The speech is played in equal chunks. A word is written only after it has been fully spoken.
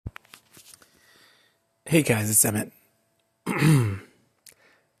Hey guys, it's Emmett.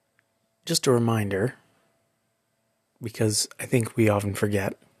 Just a reminder, because I think we often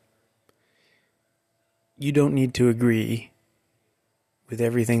forget, you don't need to agree with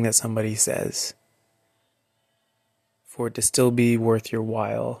everything that somebody says for it to still be worth your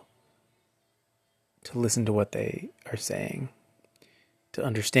while to listen to what they are saying, to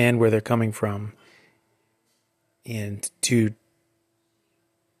understand where they're coming from, and to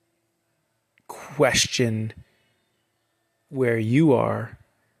question where you are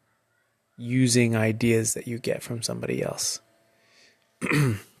using ideas that you get from somebody else.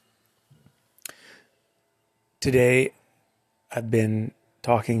 Today, I've been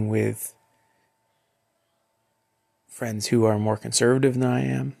talking with friends who are more conservative than I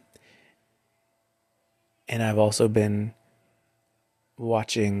am, and I've also been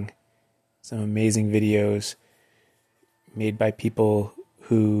watching some amazing videos made by people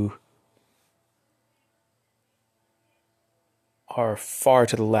who are far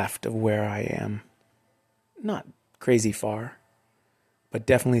to the left of where I am. Not crazy far, but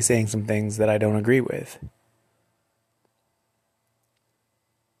definitely saying some things that I don't agree with.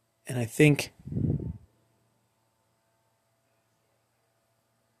 And I think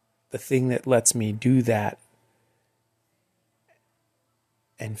the thing that lets me do that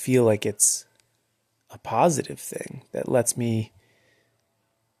and feel like it's a positive thing, that lets me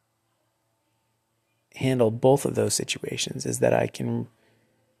handle both of those situations, is that I can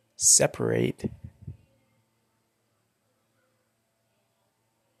separate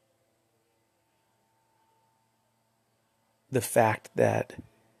the fact that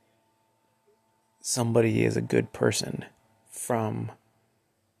somebody is a good person from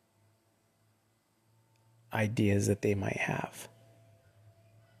ideas that they might have.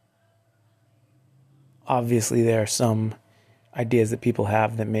 Obviously, there are some ideas that people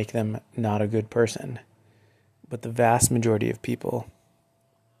have that make them not a good person, but the vast majority of people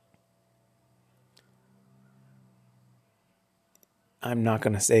I'm not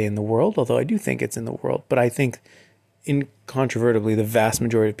going to say in the world, although I do think it's in the world, but I think incontrovertibly the vast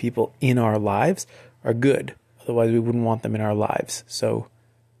majority of people in our lives are good. Otherwise, we wouldn't want them in our lives. So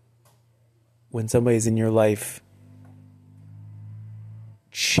when somebody's in your life,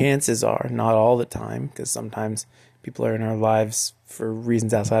 chances are, not all the time, because sometimes people are in our lives for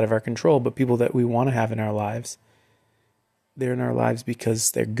reasons outside of our control, but people that we want to have in our lives, they're in our lives because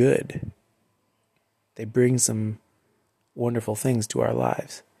they're good. They bring some wonderful things to our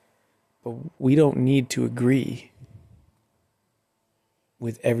lives. But we don't need to agree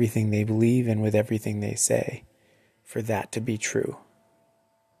with everything they believe and with everything they say for that to be true.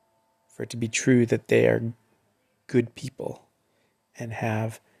 For it to be true that they are good people and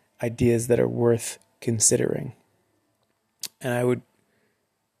have ideas that are worth considering. And I would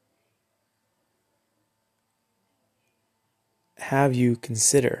have you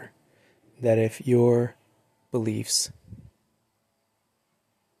consider that if your beliefs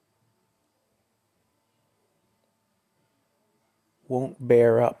won't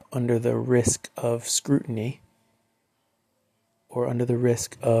bear up under the risk of scrutiny or under the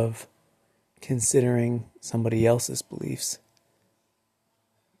risk of considering somebody else's beliefs,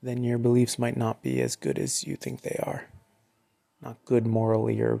 then your beliefs might not be as good as you think they are. Not good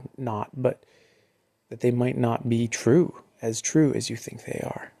morally or not, but that they might not be true as you think they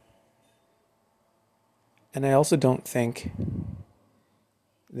are. And I also don't think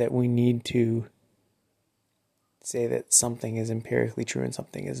that we need to say that something is empirically true and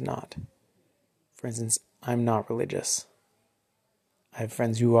something is not. For instance, I'm not religious. I have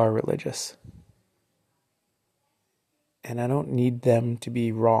friends who are religious. And I don't need them to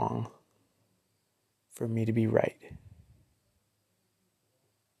be wrong for me to be right.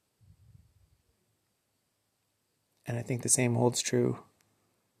 And I think the same holds true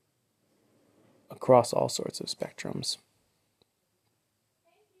across all sorts of spectrums.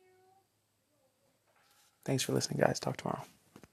 Thanks for listening, guys. Talk tomorrow.